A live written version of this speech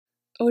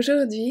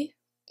Aujourd'hui,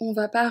 on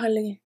va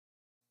parler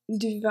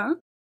du vin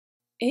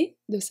et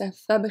de sa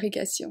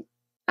fabrication.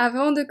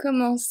 Avant de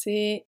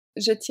commencer,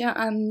 je tiens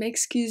à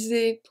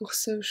m'excuser pour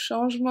ce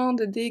changement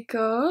de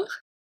décor.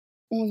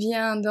 On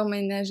vient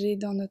d'emménager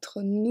dans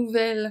notre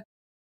nouvelle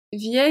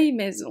vieille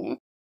maison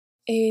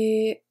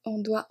et on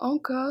doit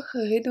encore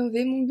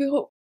rénover mon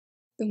bureau.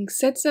 Donc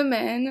cette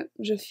semaine,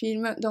 je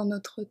filme dans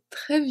notre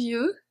très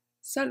vieux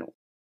salon.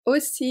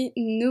 Aussi,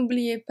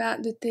 n'oubliez pas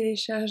de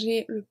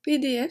télécharger le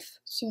PDF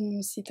sur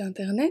mon site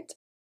internet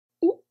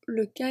ou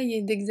le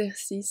cahier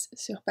d'exercices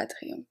sur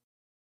Patreon.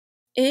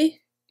 Et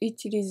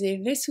utilisez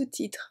les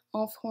sous-titres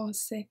en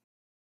français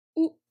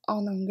ou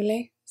en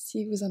anglais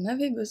si vous en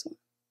avez besoin.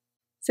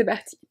 C'est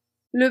parti!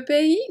 Le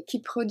pays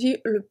qui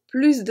produit le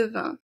plus de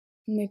vin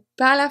n'est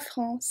pas la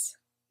France,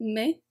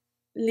 mais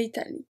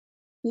l'Italie.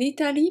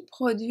 L'Italie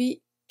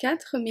produit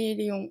 4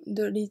 millions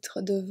de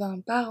litres de vin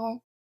par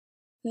an.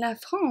 La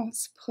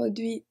France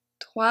produit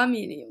 3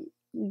 millions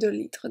de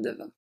litres de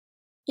vin.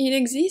 Il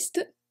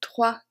existe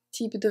 3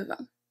 types de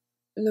vin.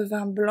 Le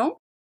vin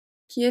blanc,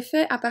 qui est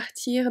fait à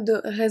partir de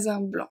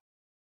raisins blancs.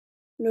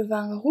 Le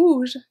vin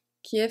rouge,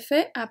 qui est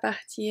fait à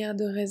partir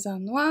de raisins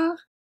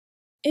noirs.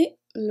 Et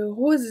le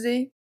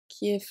rosé,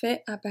 qui est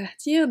fait à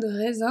partir de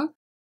raisins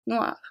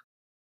noirs.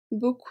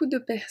 Beaucoup de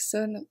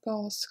personnes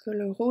pensent que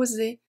le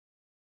rosé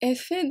est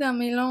fait d'un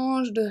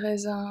mélange de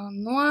raisins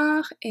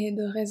noirs et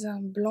de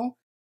raisins blancs,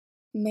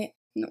 mais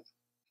non.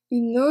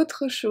 Une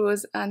autre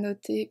chose à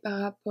noter par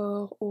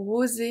rapport au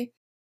rosé,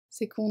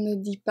 c'est qu'on ne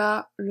dit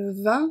pas le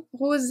vin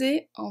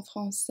rosé en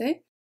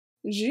français,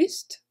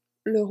 juste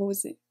le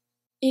rosé.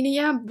 Il y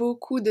a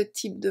beaucoup de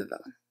types de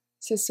vin.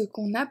 C'est ce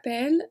qu'on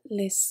appelle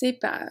les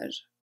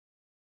cépages.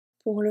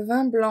 Pour le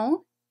vin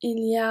blanc, il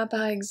y a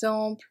par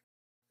exemple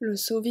le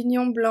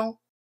sauvignon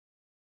blanc,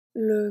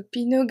 le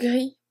pinot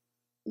gris,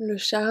 le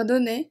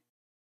chardonnay.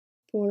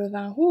 Pour le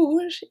vin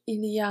rouge,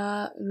 il y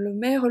a le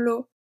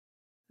merlot,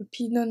 le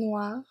pinot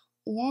noir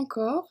ou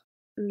encore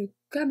le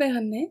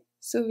cabernet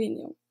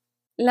sauvignon.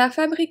 La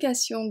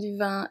fabrication du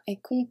vin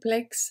est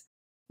complexe,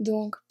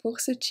 donc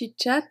pour ce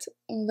chit-chat,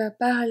 on va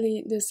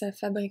parler de sa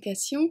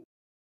fabrication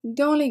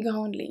dans les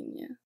grandes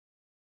lignes.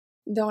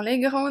 Dans les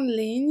grandes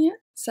lignes,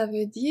 ça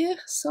veut dire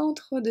sans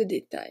trop de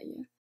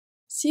détails.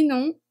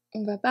 Sinon,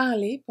 on va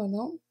parler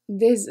pendant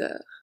des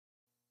heures.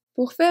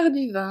 Pour faire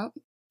du vin,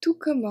 tout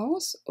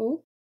commence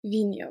au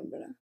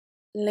vignoble.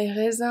 Les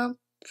raisins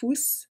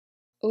poussent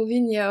au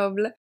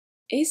vignoble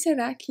et c'est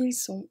là qu'ils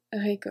sont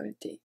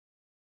récoltés.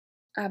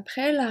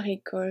 Après la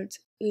récolte,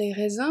 les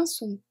raisins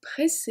sont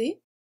pressés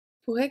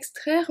pour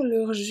extraire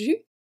leur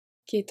jus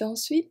qui est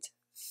ensuite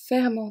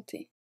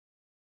fermenté.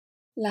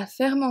 La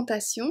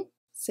fermentation,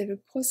 c'est le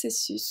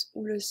processus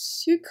où le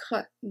sucre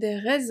des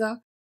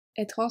raisins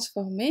est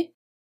transformé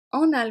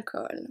en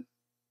alcool.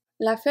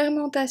 La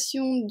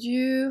fermentation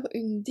dure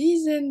une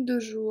dizaine de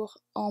jours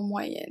en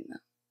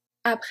moyenne.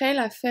 Après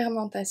la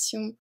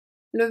fermentation,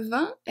 le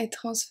vin est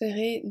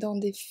transféré dans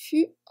des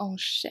fûts en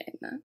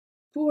chêne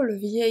pour le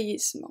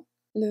vieillissement.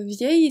 Le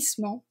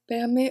vieillissement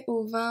permet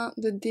au vin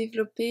de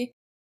développer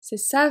ses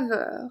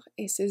saveurs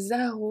et ses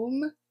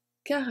arômes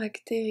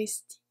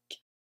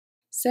caractéristiques.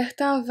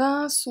 Certains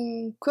vins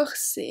sont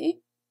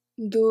corsés,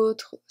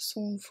 d'autres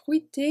sont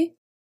fruités,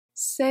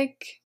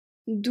 secs,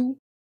 doux,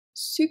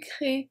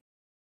 sucrés,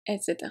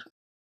 etc.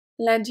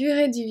 La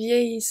durée du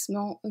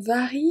vieillissement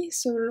varie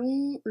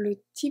selon le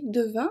type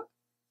de vin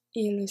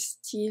et le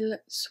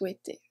style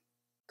souhaité.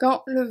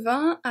 Quand le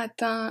vin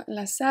atteint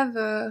la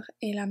saveur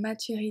et la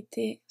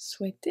maturité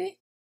souhaitées,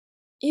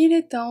 il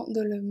est temps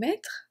de le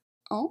mettre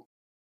en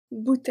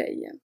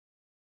bouteille.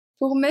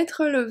 Pour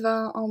mettre le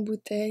vin en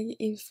bouteille,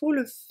 il faut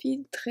le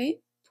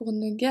filtrer pour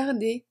ne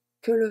garder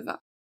que le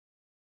vin.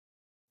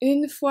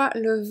 Une fois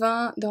le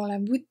vin dans la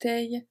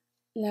bouteille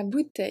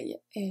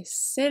est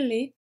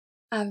scellée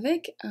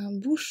avec un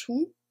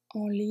bouchon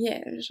en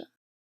liège.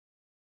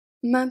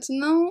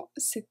 Maintenant,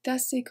 c'est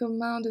assez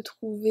commun de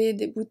trouver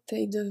des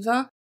bouteilles de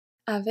vin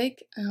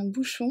avec un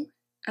bouchon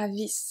à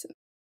vis.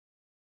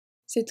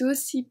 C'est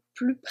aussi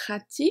plus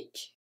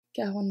pratique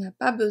car on n'a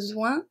pas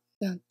besoin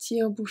d'un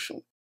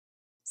tire-bouchon.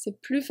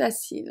 C'est plus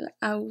facile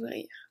à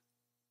ouvrir.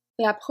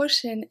 La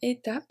prochaine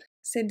étape,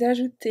 c'est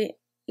d'ajouter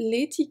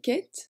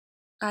l'étiquette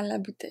à la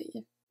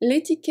bouteille.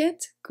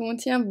 L'étiquette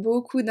contient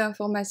beaucoup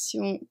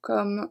d'informations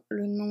comme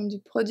le nom du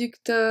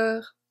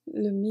producteur,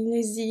 le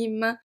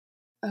millésime,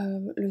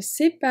 le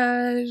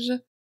cépage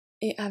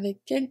et avec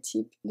quel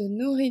type de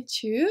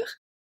nourriture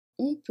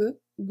on peut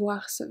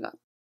boire ce vin.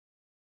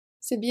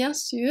 C'est bien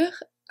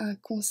sûr un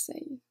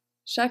conseil.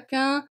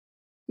 Chacun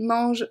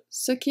mange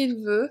ce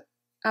qu'il veut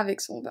avec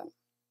son vin.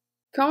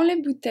 Quand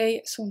les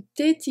bouteilles sont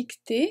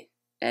étiquetées,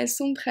 elles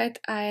sont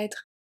prêtes à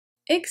être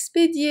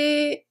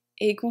expédiées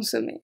et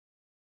consommées.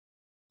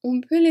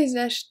 On peut les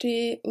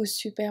acheter au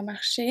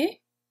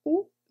supermarché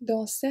ou,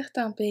 dans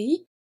certains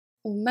pays,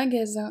 au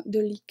magasin de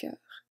liqueurs.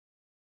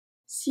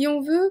 Si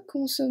on veut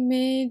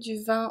consommer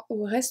du vin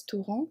au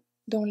restaurant,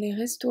 dans les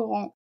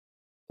restaurants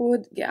haut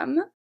de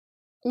gamme,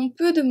 on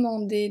peut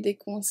demander des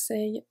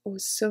conseils au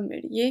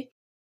sommelier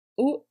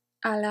ou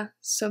à la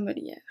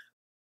sommelière.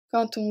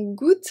 Quand on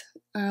goûte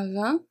un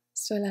vin,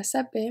 cela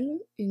s'appelle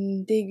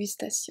une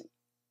dégustation.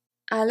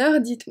 Alors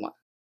dites-moi,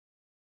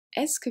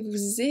 est-ce que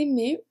vous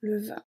aimez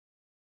le vin?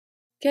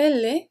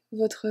 Quel est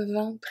votre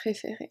vin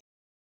préféré?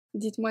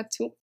 Dites-moi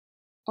tout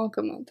en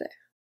commentaire.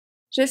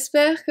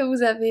 J'espère que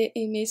vous avez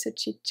aimé ce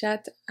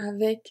chit-chat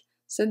avec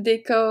ce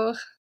décor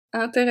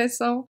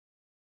intéressant.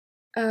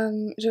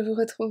 Je vous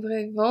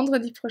retrouverai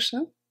vendredi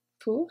prochain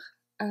pour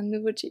un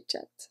nouveau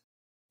chit-chat.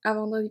 À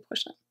vendredi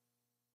prochain.